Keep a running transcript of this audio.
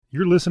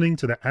You're listening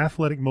to the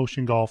Athletic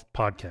Motion Golf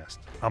Podcast.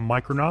 I'm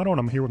Mike Renato, and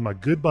I'm here with my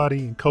good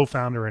buddy and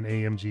co-founder in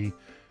AMG,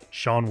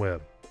 Sean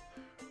Webb.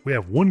 We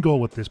have one goal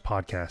with this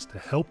podcast: to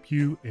help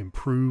you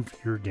improve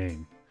your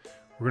game.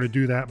 We're going to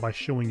do that by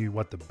showing you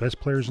what the best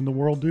players in the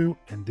world do,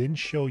 and then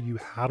show you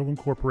how to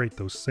incorporate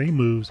those same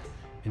moves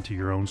into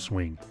your own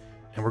swing.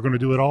 And we're going to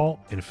do it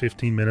all in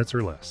 15 minutes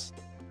or less.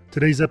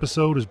 Today's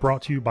episode is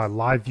brought to you by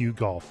LiveView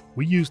Golf.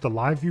 We use the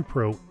LiveView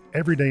Pro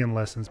every day in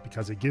lessons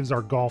because it gives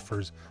our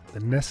golfers the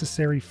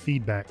necessary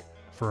feedback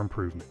for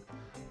improvement.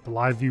 The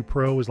LiveView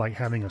Pro is like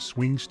having a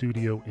swing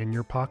studio in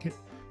your pocket.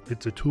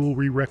 It's a tool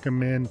we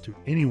recommend to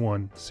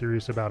anyone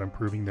serious about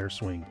improving their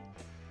swing.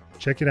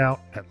 Check it out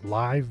at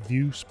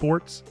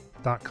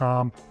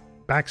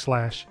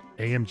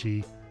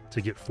liveviewsports.com/AMG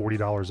to get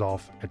 $40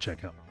 off at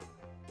checkout.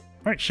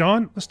 All right,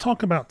 Sean, let's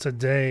talk about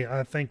today,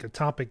 I think, a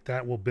topic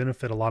that will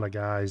benefit a lot of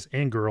guys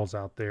and girls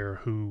out there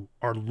who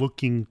are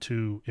looking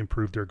to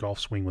improve their golf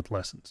swing with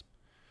lessons.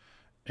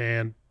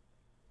 And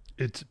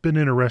it's been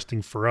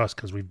interesting for us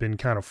because we've been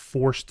kind of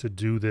forced to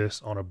do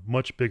this on a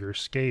much bigger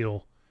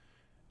scale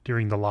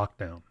during the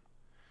lockdown.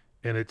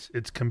 And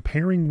it's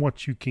comparing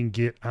what you can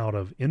get out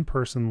of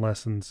in-person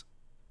lessons,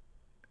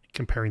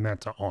 comparing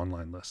that to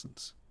online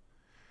lessons.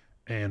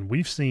 And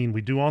we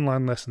do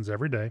online lessons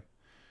every day.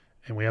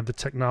 And we have the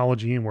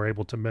technology and we're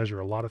able to measure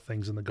a lot of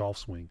things in the golf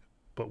swing.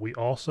 But we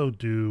also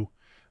do,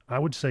 I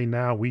would say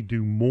now we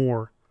do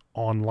more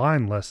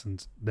online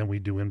lessons than we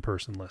do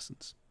in-person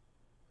lessons.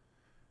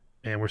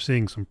 And we're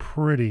seeing some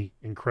pretty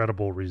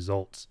incredible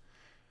results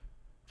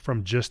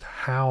from just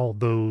how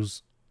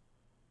those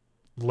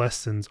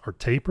lessons are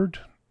tapered,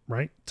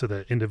 right, to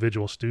the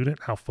individual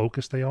student, how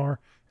focused they are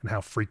and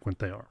how frequent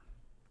they are.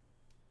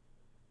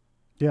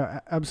 Yeah,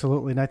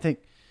 absolutely. And I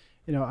think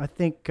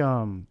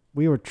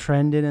we were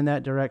trending in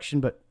that direction,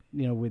 but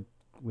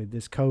with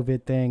this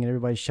COVID thing and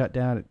everybody shut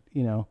down,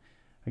 I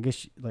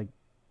guess like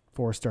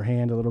forced our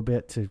hand a little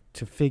bit to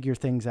figure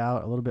things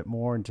out a little bit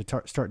more and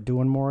to start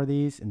doing more of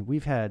these. And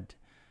we've had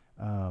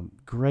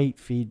great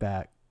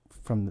feedback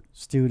from the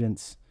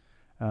students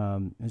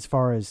as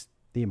far as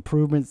the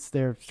improvements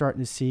they're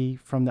starting to see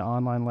from the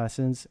online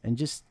lessons, and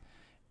just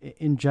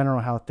in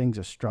general how things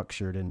are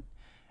structured. And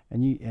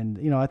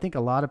I think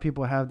a lot of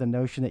people have the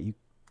notion that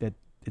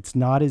it's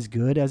not as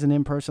good as an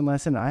in-person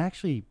lesson. I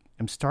actually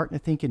am starting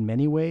to think in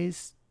many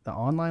ways the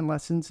online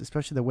lessons,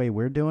 especially the way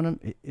we're doing them,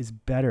 is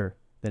better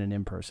than an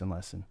in-person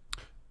lesson.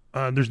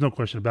 There's no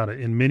question about it.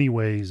 In many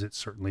ways, it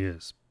certainly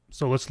is.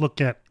 So let's look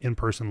at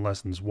in-person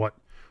lessons. What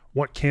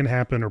can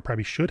happen or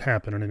probably should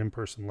happen in an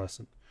in-person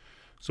lesson?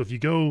 So if you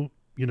go,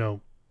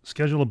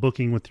 schedule a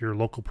booking with your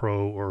local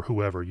pro or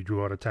whoever you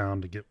drew out of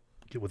town to get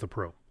with a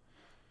pro.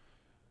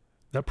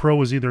 That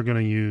pro is either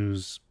going to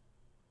use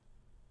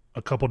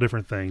a couple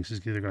different things.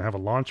 He's either going to have a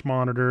launch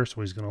monitor,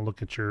 so he's going to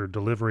look at your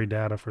delivery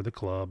data for the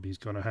club. He's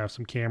going to have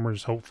some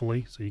cameras,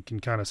 hopefully, so you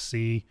can kind of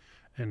see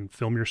and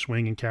film your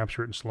swing and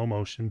capture it in slow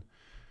motion.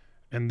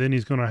 And then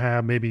he's going to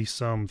have maybe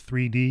some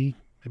 3D,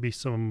 maybe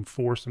some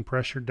force and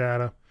pressure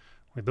data.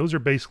 Like, those are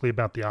basically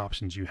about the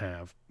options you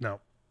have.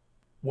 Now,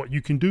 what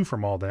you can do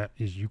from all that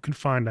is you can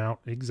find out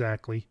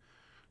exactly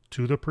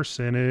to the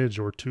percentage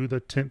or to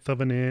the 10th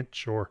of an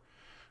inch or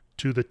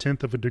to the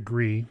 10th of a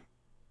degree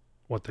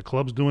what the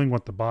club's doing,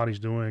 what the body's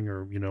doing,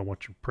 or,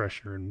 what your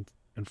pressure and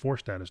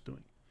force data is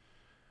doing.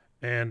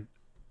 And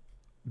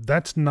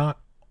that's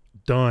not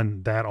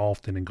done that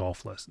often in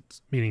golf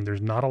lessons, meaning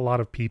there's not a lot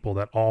of people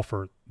that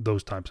offer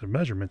those types of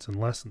measurements in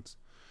lessons.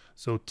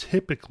 So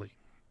typically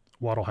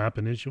what'll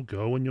happen is you'll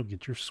go and you'll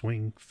get your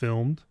swing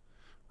filmed,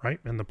 right?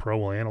 And the pro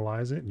will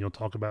analyze it and you'll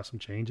talk about some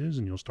changes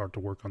and you'll start to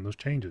work on those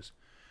changes.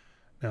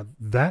 Now,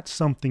 that's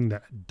something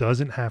that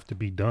doesn't have to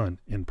be done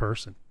in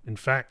person. In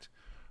fact,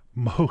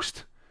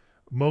 most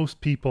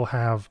people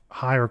have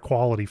higher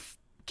quality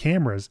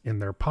cameras in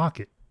their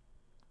pocket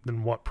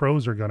than what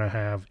pros are going to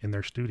have in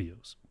their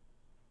studios.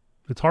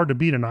 It's hard to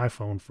beat an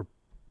iPhone for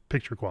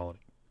picture quality.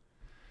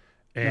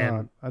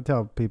 And I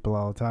tell people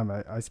all the time,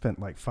 I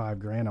spent like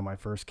 $5,000 on my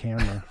first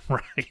camera,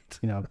 right?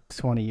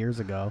 20 years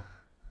ago,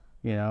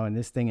 and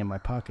this thing in my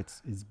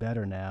pockets is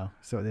better now.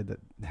 So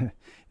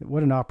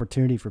what an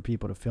opportunity for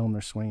people to film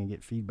their swing and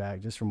get feedback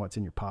just from what's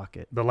in your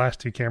pocket. The last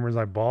two cameras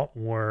I bought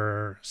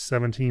were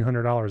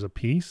 $1,700 a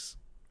piece,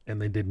 and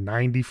they did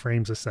 90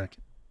 frames a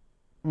second.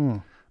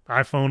 The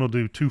iPhone will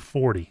do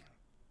 240.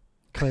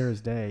 Clear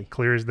as day.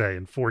 Clear as day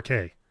in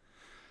 4K.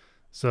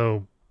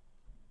 So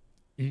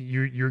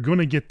you're going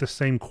to get the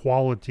same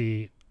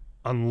quality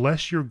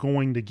unless you're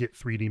going to get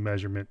 3D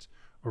measurements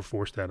or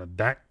force data.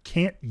 That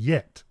can't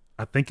yet.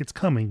 I think it's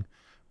coming,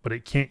 but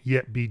it can't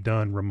yet be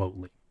done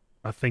remotely.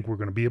 I think we're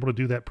going to be able to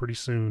do that pretty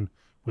soon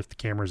with the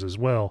cameras as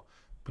well,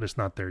 but it's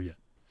not there yet.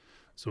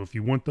 So if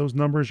you want those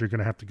numbers, you're going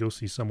to have to go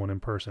see someone in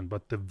person.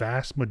 But the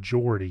vast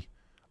majority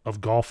of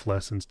golf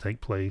lessons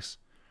take place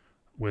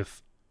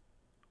with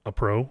a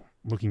pro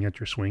looking at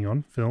your swing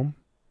on film.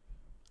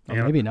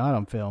 Or maybe not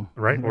on film.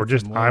 Right, or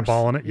just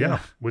eyeballing it, yeah.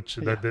 Which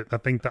I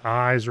think the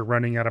eyes are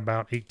running at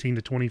about 18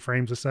 to 20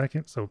 frames a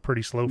second, so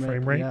pretty slow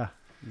frame rate. Yeah.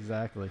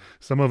 Exactly.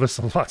 Some of us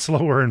a lot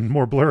slower and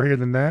more blurrier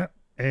than that.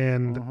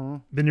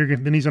 And then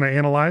he's going to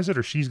analyze it,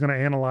 or she's going to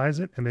analyze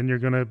it. And then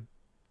he's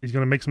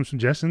going to make some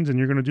suggestions, and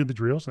you're going to do the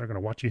drills, and they're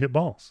going to watch you hit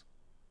balls.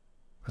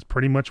 That's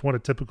pretty much what a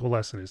typical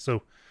lesson is.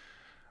 So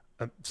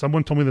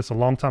someone told me this a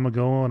long time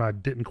ago, and I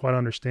didn't quite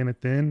understand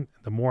it then.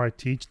 The more I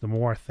teach, the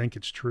more I think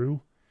it's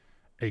true.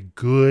 A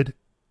good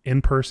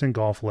in-person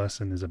golf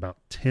lesson is about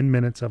 10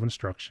 minutes of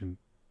instruction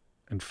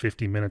and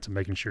 50 minutes of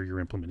making sure you're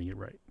implementing it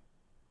right.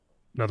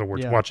 In other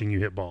words, watching you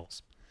hit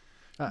balls.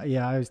 I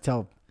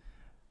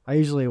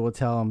usually will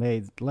tell them, hey,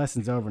 the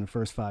lesson's over in the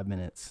first 5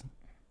 minutes.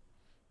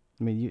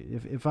 I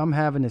mean, if I'm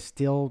having to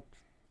still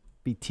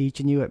be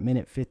teaching you at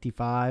minute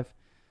 55,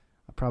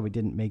 I probably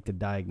didn't make the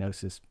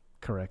diagnosis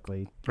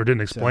correctly. Or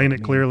didn't explain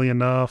it clearly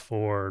enough,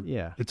 or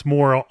it's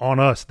more on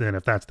us then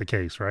if that's the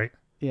case, right?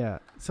 Yeah.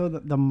 So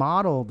the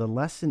model,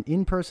 the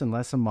in-person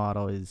lesson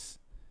model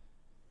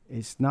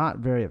it's not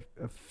very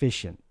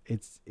efficient.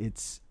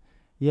 It's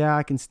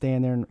I can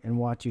stand there and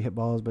watch you hit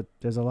balls, but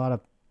there's a lot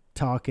of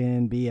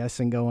talking,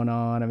 BSing going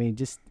on. I mean,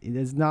 it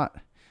is not.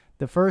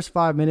 The first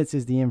 5 minutes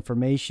is the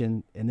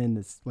information, and then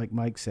it's like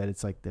Mike said,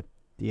 it's like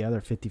the other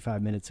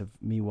 55 minutes of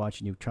me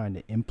watching you trying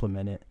to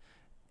implement it,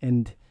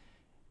 and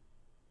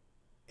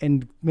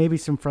maybe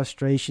some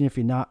frustration if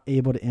you're not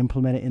able to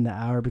implement it in the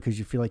hour because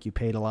you feel like you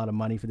paid a lot of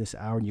money for this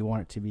hour and you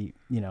want it to be,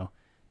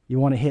 you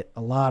want to hit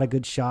a lot of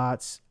good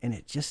shots, and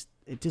it just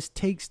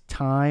takes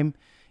time.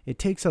 It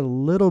takes a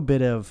little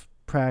bit of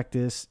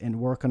practice and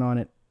working on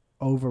it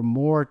over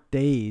more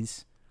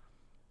days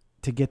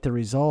to get the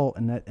result.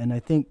 And I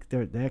think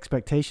the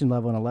expectation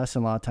level in a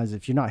lesson, a lot of times,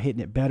 if you're not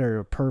hitting it better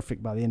or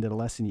perfect by the end of the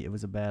lesson, it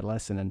was a bad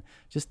lesson. And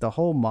just the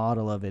whole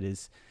model of it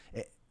is,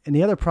 and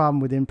the other problem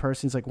with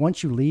in-person is like,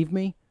 once you leave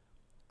me,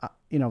 I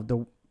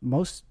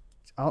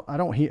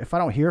don't hear, if I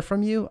don't hear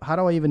from you, how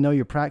do I even know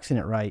you're practicing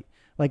it right?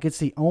 Like, it's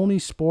the only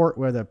sport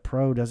where the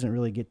pro doesn't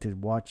really get to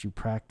watch you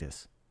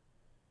practice.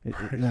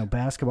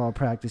 Basketball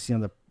practice,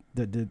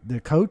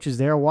 the coach is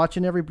there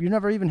watching you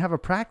never even have a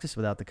practice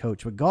without the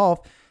coach. With golf,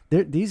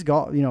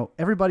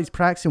 everybody's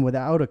practicing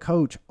without a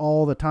coach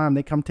all the time.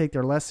 They come take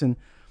their lesson,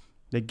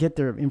 they get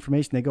their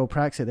information, they go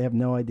practice it. They have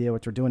no idea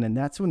what they're doing. And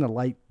that's when the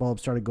light bulb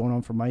started going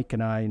on for Mike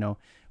and I.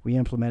 We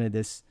implemented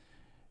this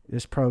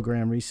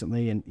program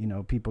recently,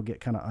 and people get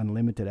kind of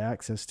unlimited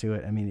access to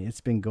it. I mean,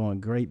 it's been going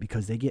great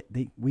because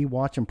we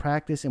watch them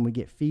practice and we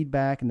get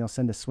feedback, and they'll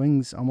send us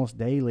swings almost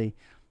daily.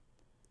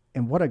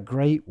 And what a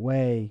great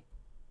way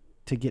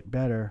to get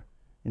better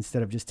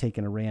instead of just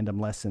taking a random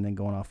lesson and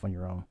going off on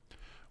your own.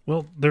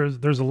 Well,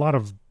 there's a lot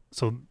of,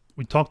 so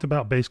we talked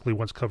about basically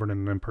what's covered in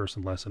an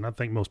in-person lesson. I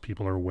think most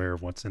people are aware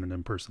of what's in an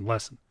in-person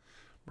lesson.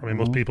 Probably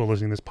most people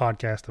listening to this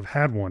podcast have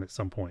had one at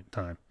some point in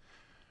time.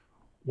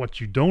 What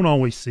you don't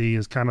always see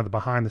is kind of the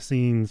behind the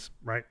scenes,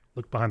 right?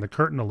 Look behind the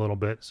curtain a little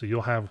bit. So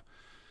you'll have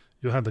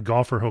the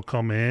golfer who'll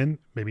come in,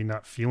 maybe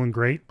not feeling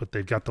great, but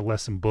they've got the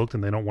lesson booked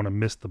and they don't want to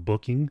miss the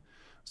booking.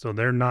 So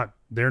they're not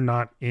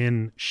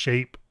in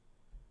shape,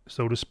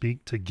 so to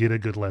speak, to get a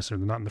good lesson.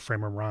 They're not in the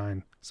frame of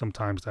mind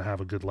sometimes to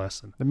have a good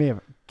lesson. They may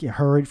have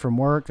hurried from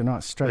work. They're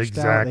not stretched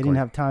out. They didn't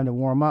have time to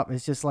warm up.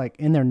 It's just like,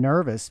 and they're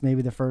nervous,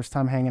 maybe the first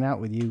time hanging out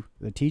with you,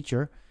 the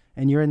teacher,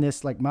 and you're in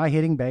this, like, my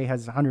hitting bay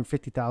has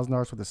 $150,000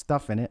 worth of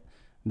stuff in it,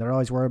 and they're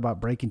always worried about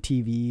breaking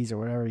TVs or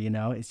whatever,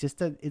 It's just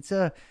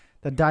the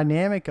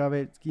dynamic of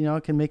it,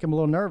 can make them a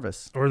little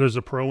nervous. Or there's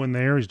a pro in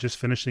there who's just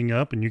finishing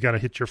up, and you got to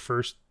hit your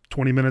first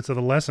 20 minutes of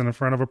the lesson in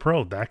front of a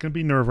pro. That can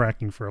be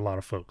nerve-wracking for a lot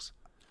of folks.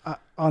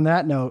 On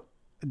that note,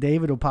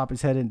 David will pop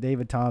his head in.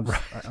 David Toms,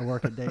 right.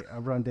 I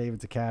run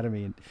David's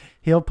Academy, and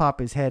he'll pop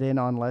his head in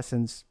on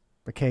lessons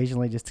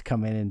occasionally just to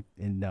come in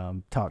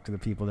and talk to the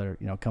people that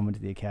are coming to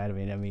the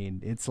academy. And I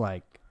mean, it's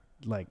like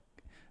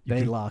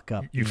they lock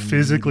up. You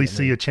physically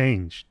see a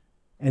change,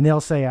 and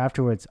they'll say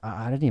afterwards,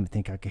 "I didn't even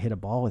think I could hit a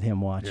ball with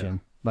him watching." Yeah.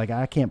 Like,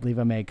 I can't believe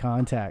I made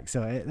contact.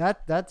 So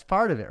that's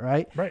part of it,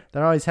 right? Right.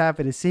 They're always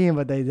happy to see him,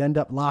 but they end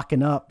up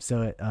locking up.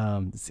 So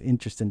it's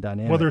interesting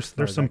dynamic. Well,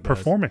 there's some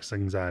performance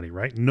anxiety,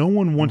 right? No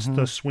one wants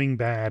to swing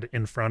bad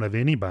in front of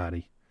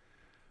anybody,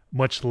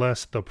 much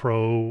less the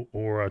pro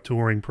or a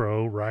touring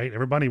pro, right?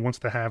 Everybody wants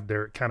to have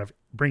their kind of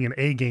bring an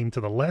A game to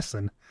the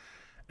lesson.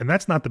 And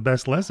that's not the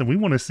best lesson. We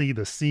want to see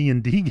the C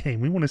and D game.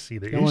 We want to see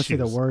the issues. I want to see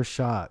the worst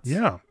shots.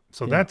 Yeah.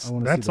 So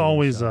that's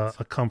always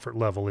a comfort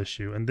level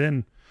issue. And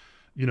then,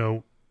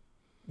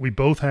 we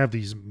both have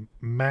these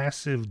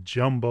massive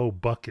jumbo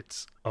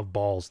buckets of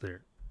balls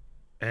there.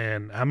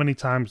 And how many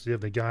times do you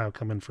have the guy who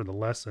come in for the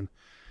lesson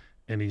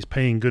and he's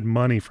paying good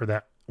money for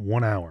that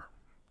 1 hour?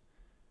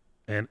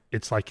 And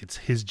it's like it's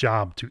his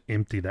job to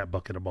empty that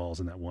bucket of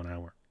balls in that 1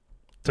 hour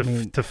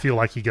to feel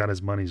like he got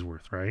his money's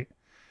worth, right?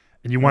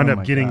 And you wind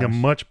up getting a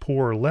much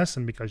poorer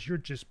lesson because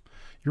you're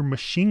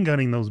machine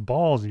gunning those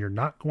balls and you're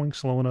not going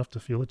slow enough to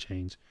feel a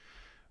change.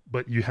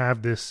 But you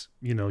have this,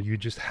 you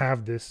just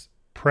have this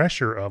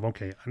pressure of,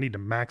 okay, I need to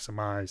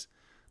maximize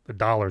the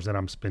dollars that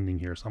I'm spending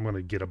here. So I'm going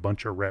to get a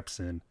bunch of reps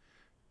in,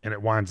 and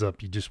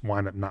you just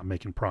wind up not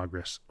making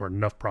progress or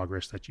enough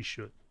progress that you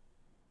should.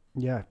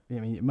 Yeah, I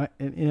mean,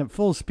 and at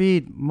full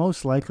speed,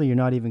 most likely you're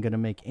not even going to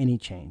make any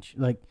change.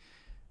 Like,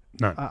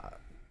 None.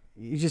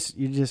 you're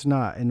just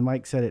not. And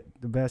Mike said it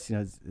the best. You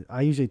know,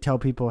 I usually tell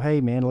people, "Hey,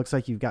 man, it looks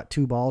like you've got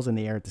two balls in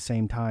the air at the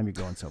same time. You're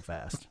going so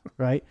fast,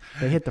 right?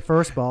 They hit the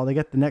first ball, they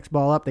get the next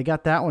ball up, they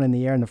got that one in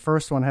the air, and the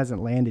first one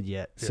hasn't landed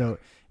yet. Yeah. So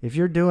if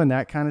you're doing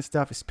that kind of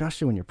stuff,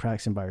 especially when you're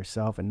practicing by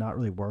yourself and not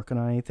really working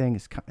on anything,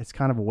 it's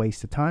kind of a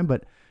waste of time.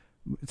 But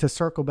to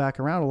circle back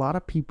around, a lot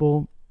of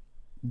people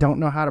don't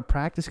know how to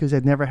practice because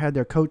they've never had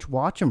their coach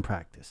watch them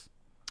practice.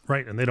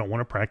 Right, and they don't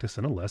want to practice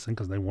in a lesson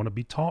because they want to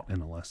be taught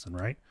in a lesson,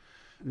 right?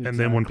 Exactly. And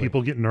then when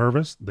people get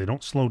nervous, they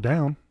don't slow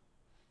down,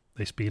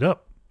 they speed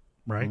up,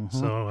 right? Mm-hmm.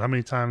 So how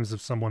many times have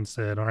someone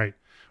said, all right,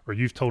 or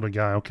you've told a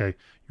guy, okay,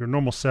 your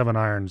normal 7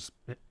 irons,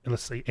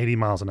 let's say 80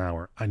 miles an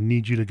hour, I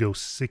need you to go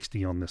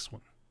 60 on this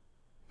one.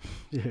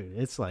 Dude,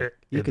 it's like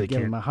you could give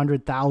them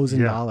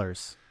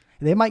 $100,000.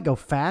 They might go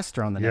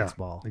faster on the next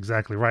ball.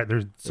 Exactly right.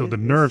 The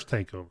nerves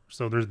take over.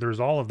 So there's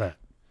all of that.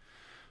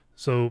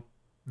 So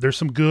there's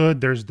some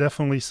good. There's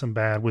definitely some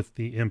bad with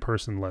the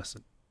in-person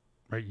lesson,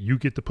 right? You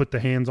get to put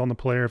the hands on the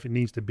player if it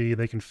needs to be.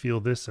 They can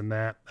feel this and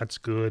that. That's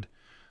good.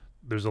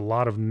 There's a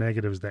lot of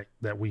negatives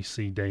that we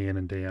see day in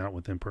and day out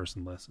with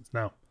in-person lessons.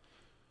 Now,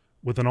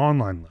 with an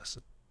online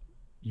lesson,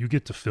 you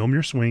get to film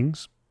your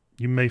swings.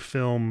 You may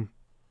film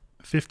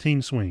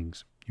 15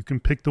 swings. You can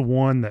pick the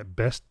one that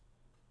best.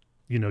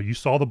 You know, you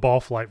saw the ball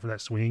flight for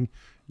that swing.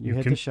 You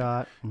hit the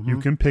shot. Mm-hmm. You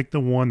can pick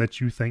the one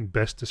that you think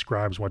best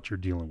describes what you're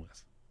dealing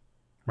with,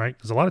 right?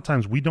 Because a lot of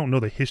times we don't know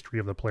the history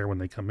of the player when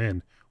they come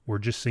in. We're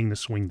just seeing the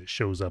swing that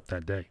shows up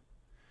that day.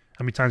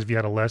 How many times have you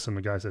had a lesson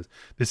the guy says,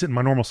 this isn't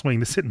my normal swing,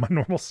 this isn't my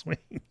normal swing?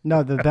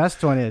 No, the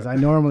best one is I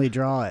normally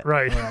draw it.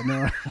 Right.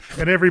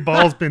 And every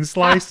ball's been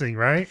slicing,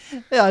 right?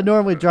 Yeah, I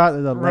normally draw it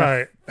to the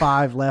left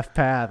 5 left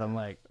path. I'm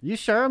like, you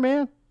sure,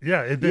 man?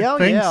 Yeah.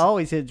 I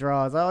always hit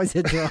draws.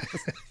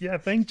 Yeah,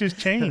 things just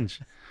change.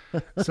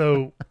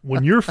 So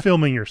when you're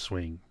filming your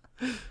swing,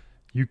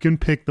 you can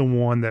pick the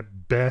one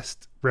that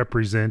best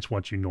represents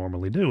what you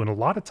normally do. And a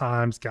lot of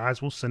times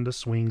guys will send us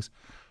swings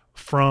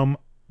from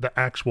the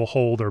actual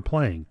hole they're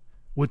playing,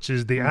 which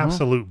is the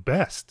absolute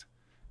best.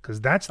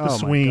 Because that's the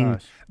swing,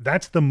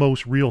 that's the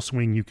most real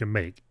swing you can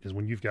make, is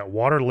when you've got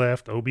water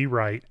left, OB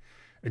right,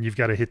 and you've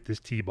got to hit this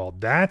T-ball.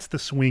 That's the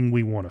swing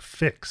we want to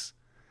fix.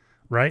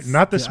 Right?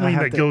 Not the swing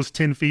that goes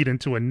 10 feet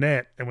into a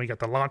net and we got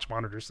the launch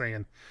monitor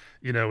saying,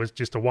 you know, it's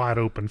just a wide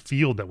open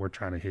field that we're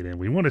trying to hit in.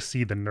 We want to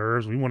see the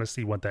nerves. We want to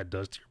see what that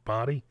does to your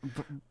body.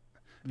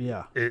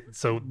 Yeah.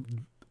 So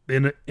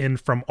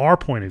from our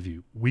point of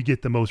view, we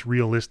get the most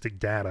realistic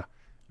data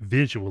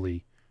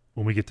visually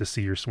when we get to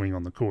see your swing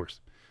on the course.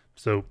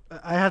 So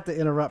I have to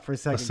interrupt for a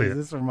second because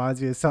this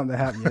reminds me of something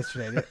that happened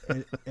yesterday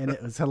and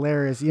it was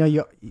hilarious. You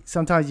know,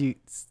 sometimes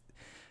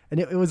and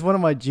it was one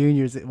of my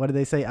juniors. What did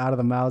they say? Out of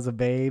the mouths of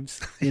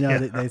babes. You know,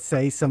 they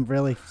say some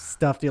really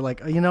stuff. You're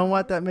like, oh, you know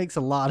what? That makes a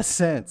lot of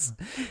sense.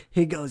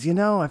 He goes, you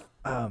know,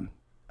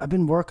 I've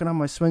been working on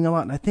my swing a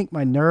lot, and I think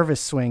my nervous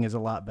swing is a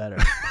lot better.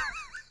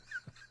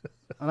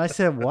 And I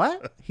said,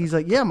 what? He's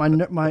like, yeah,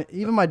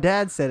 even my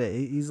dad said it.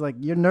 He's like,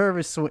 your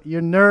nervous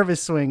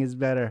swing is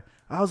better.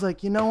 I was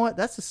like, you know what?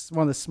 That's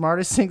one of the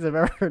smartest things I've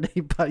ever heard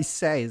anybody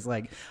say. Is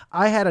like,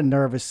 I had a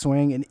nervous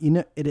swing, and you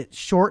know, it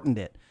shortened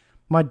it.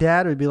 My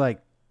dad would be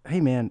like, hey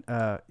man,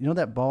 you know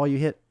that ball you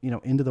hit, you know,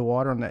 into the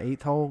water on the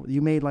 8th hole?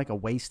 You made like a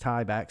waist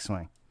high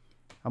backswing.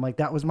 I'm like,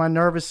 that was my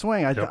nervous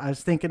swing. I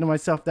was thinking to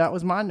myself, that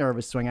was my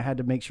nervous swing. I had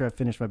to make sure I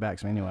finished my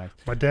backswing anyway.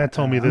 My dad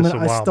told me this a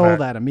while back. I stole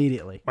that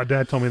immediately. My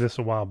dad told me this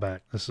a while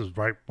back. This is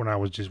right when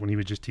he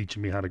was just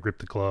teaching me how to grip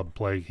the club,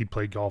 play. He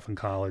played golf in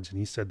college, and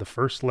he said the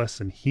first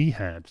lesson he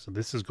had, so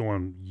this is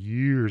going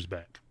years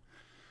back.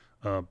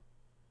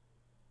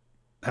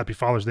 Happy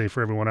Father's Day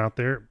for everyone out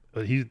there.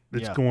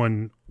 It's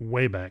going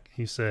way back.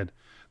 He said,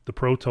 the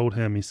pro told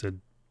him, he said,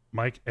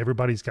 Mike,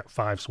 everybody's got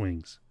 5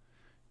 swings.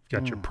 You've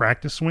got your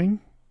practice swing.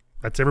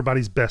 That's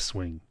everybody's best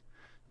swing.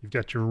 You've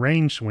got your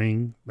range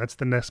swing. That's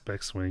the next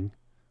best swing,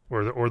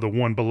 or the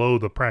one below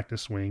the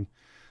practice swing.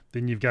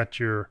 Then you've got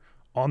your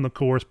on the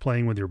course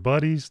playing with your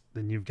buddies.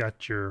 Then you've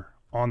got your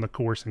on the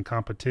course in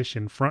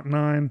competition front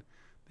 9.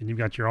 Then you've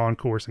got your on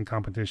course in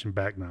competition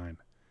back 9.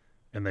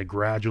 And they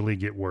gradually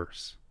get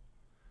worse.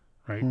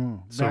 Right?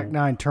 Back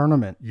 9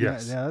 tournament.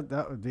 Yes. Yeah,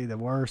 that would be the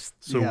worst.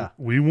 So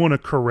we want to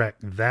correct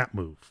that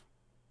move.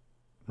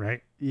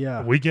 Right?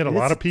 Yeah. We get a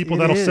lot of people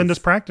that'll send us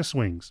practice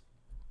swings.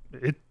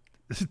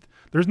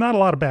 There's not a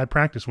lot of bad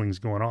practice swings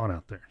going on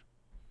out there.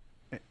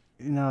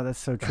 You know, that's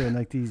so true. And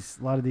like a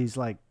lot of these,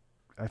 like,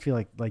 I feel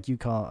like we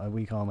call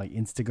them like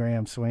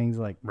Instagram swings.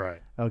 Like, right.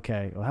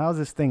 Okay, well, how's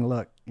this thing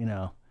look, you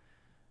know,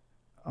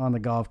 on the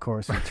golf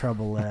course with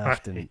trouble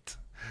left? Right.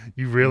 And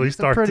you really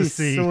start to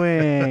see. It's a pretty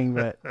swing,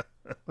 but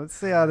let's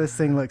see how this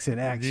thing looks in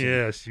action.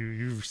 Yes,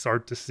 you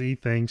start to see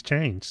things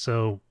change.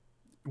 So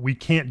we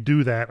can't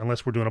do that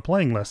unless we're doing a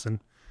playing lesson.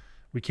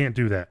 We can't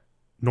do that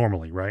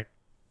normally, right?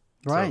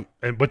 Right.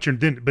 So,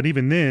 but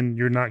even then,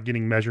 you're not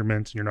getting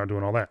measurements and you're not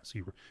doing all that. So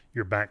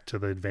you're back to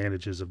the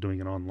advantages of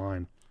doing an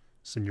online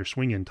send your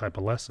swing in type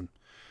of lesson.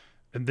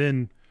 And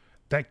then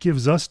that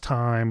gives us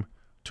time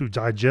to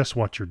digest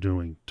what you're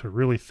doing, to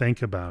really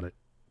think about it,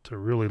 to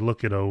really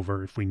look it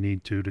over if we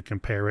need to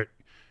compare it.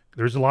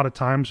 There's a lot of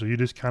times where you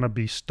just kind of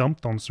be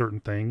stumped on certain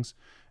things,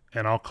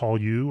 and I'll call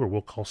you or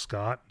we'll call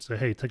Scott and say,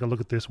 hey, take a look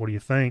at this. What do you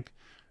think?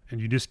 And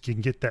you just can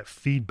get that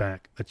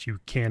feedback that you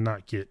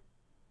cannot get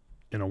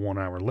in a 1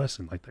 hour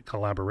lesson, like that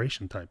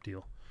collaboration type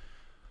deal.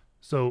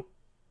 So.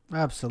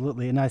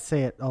 Absolutely. And I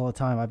say it all the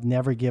time. I've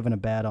never given a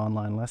bad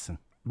online lesson.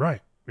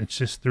 Right. It's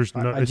just, it's a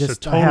I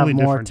totally have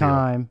different more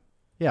time. deal.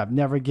 Yeah. I've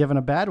never given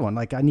a bad one.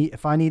 Like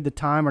if I need the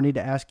time or need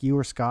to ask you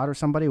or Scott or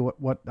somebody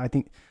what I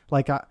think,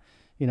 like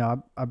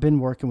I've been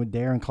working with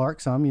Darren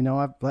Clark some,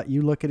 I've let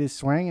you look at his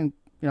swing and,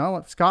 I'll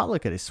let Scott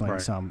look at his swing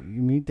some.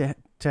 You need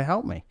to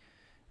help me.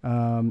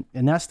 And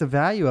that's the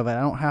value of it.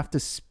 I don't have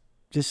to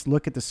just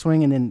look at the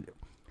swing and then,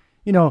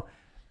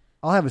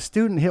 I'll have a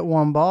student hit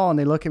one ball and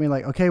they look at me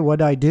like, okay,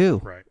 what'd I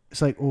do? Right.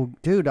 It's like, well,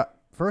 dude,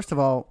 first of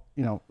all,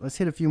 let's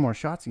hit a few more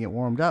shots and get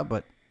warmed up.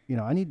 But,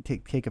 I need to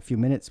take a few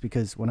minutes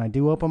because when I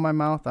do open my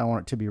mouth, I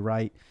want it to be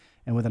right.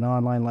 And with an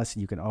online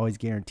lesson, you can always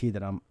guarantee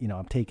that I'm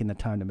taking the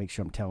time to make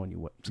sure I'm telling you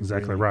what. That's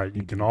exactly right.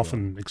 You can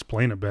often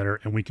explain it better,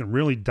 and we can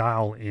really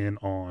dial in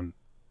on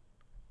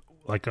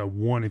like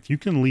if you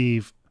can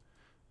leave,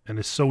 and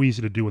it's so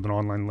easy to do with an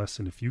online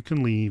lesson, if you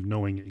can leave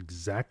knowing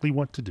exactly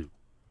what to do,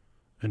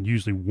 and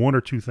usually 1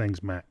 or 2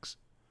 things max,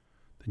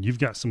 then you've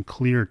got some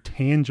clear,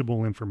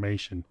 tangible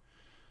information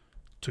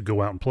to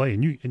go out and play.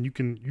 And you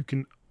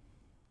can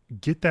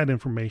get that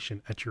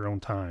information at your own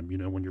time.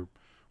 When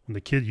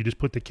you just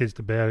put the kids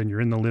to bed and you're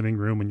in the living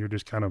room and you're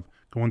just kind of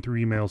going through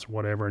emails or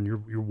whatever, and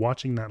you're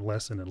watching that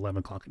lesson at 11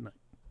 o'clock at night.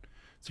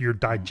 So you're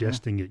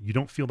digesting it. You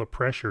don't feel the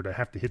pressure to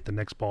have to hit the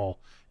next ball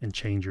and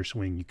change your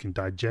swing. You can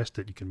digest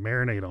it. You can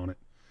marinate on it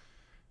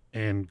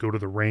and go to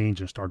the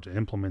range and start to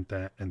implement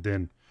that. And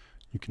then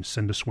you can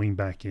send a swing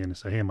back in and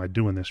say, hey, am I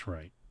doing this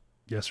right?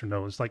 Yes or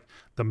no. It's like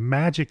the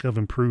magic of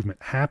improvement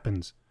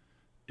happens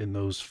in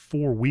those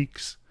 4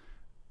 weeks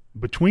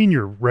between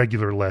your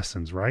regular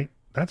lessons, right?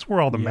 That's where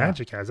all the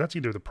magic has. That's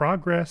either the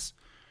progress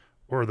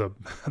or the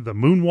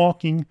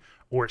moonwalking,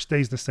 or it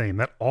stays the same.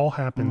 That all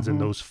happens in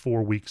those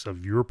 4 weeks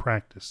of your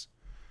practice.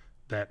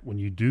 That when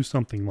you do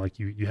something like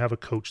you have a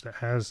coach that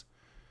has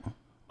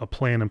a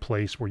plan in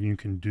place where you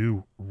can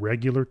do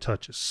regular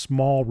touches,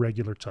 small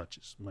regular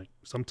touches. Like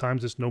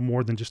sometimes it's no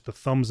more than just a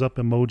thumbs up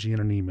emoji in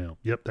an email.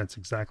 Yep, that's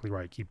exactly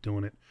right. Keep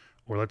doing it.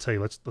 Or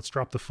let's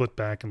drop the foot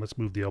back and let's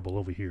move the elbow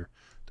over here.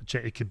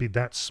 It could be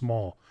that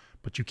small,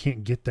 but you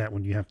can't get that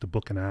when you have to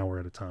book an hour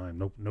at a time.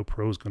 No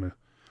pro's going to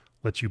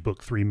let you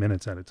book 3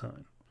 minutes at a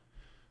time.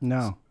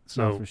 No,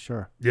 for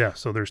sure. Yeah,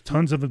 so there's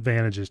tons of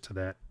advantages to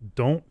that.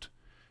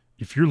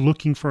 If you're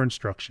looking for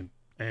instruction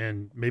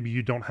and maybe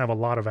you don't have a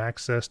lot of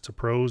access to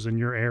pros in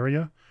your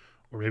area,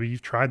 or maybe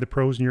you've tried the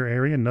pros in your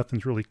area and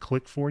nothing's really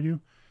clicked for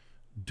you,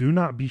 do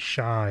not be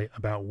shy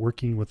about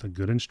working with a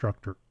good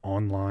instructor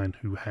online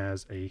who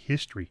has a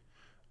history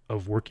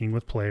of working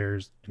with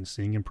players and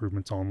seeing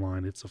improvements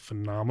online. It's a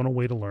phenomenal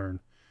way to learn.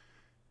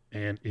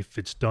 And if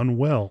it's done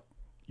well,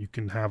 you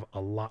can have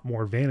a lot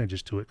more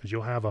advantages to it because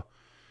you'll have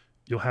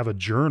a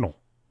journal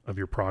of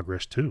your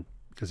progress too,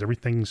 because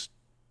everything's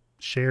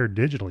shared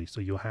digitally. So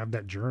you'll have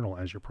that journal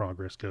as your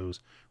progress goes,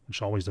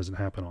 which always doesn't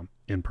happen on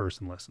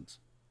in-person lessons.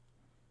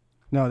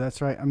 No,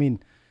 that's right. I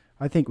mean,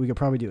 I think we could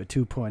probably do a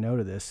 2.0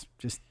 to this,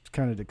 just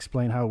kind of to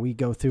explain how we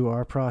go through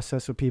our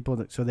process with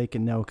people so they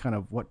can know kind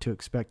of what to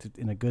expect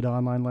in a good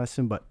online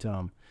lesson. But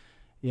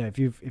if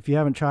you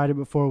haven't tried it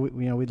before,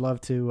 we'd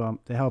love to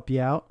help you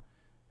out.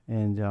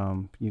 And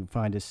you can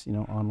find us,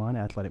 online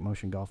at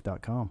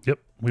athleticmotiongolf.com. Yep,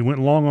 we went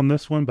long on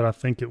this one, but I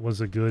think it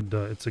was a good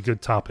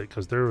topic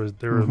because there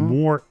are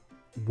more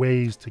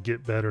ways to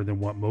get better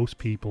than what most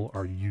people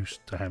are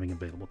used to having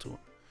available to them.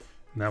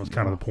 And that was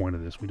kind of the point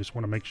of this. We just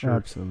want to make sure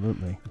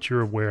that you're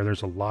aware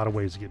there's a lot of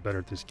ways to get better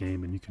at this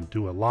game, and you can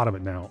do a lot of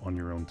it now on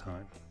your own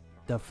time.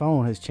 The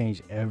phone has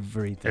changed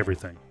everything.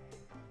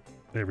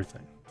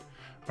 Everything.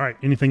 All right,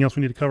 anything else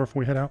we need to cover before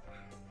we head out?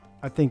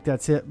 I think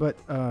that's it. But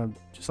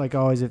just like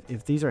always,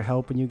 if these are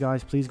helping you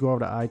guys, please go over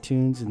to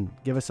iTunes and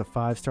give us a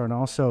 5-star, and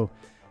also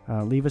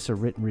leave us a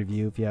written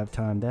review if you have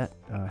time. That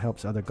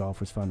helps other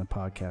golfers find the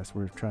podcast.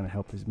 We're trying to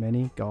help as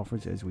many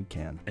golfers as we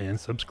can. And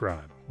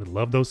subscribe. We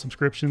love those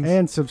subscriptions.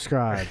 And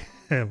subscribe.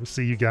 And we'll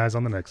see you guys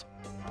on the next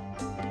one.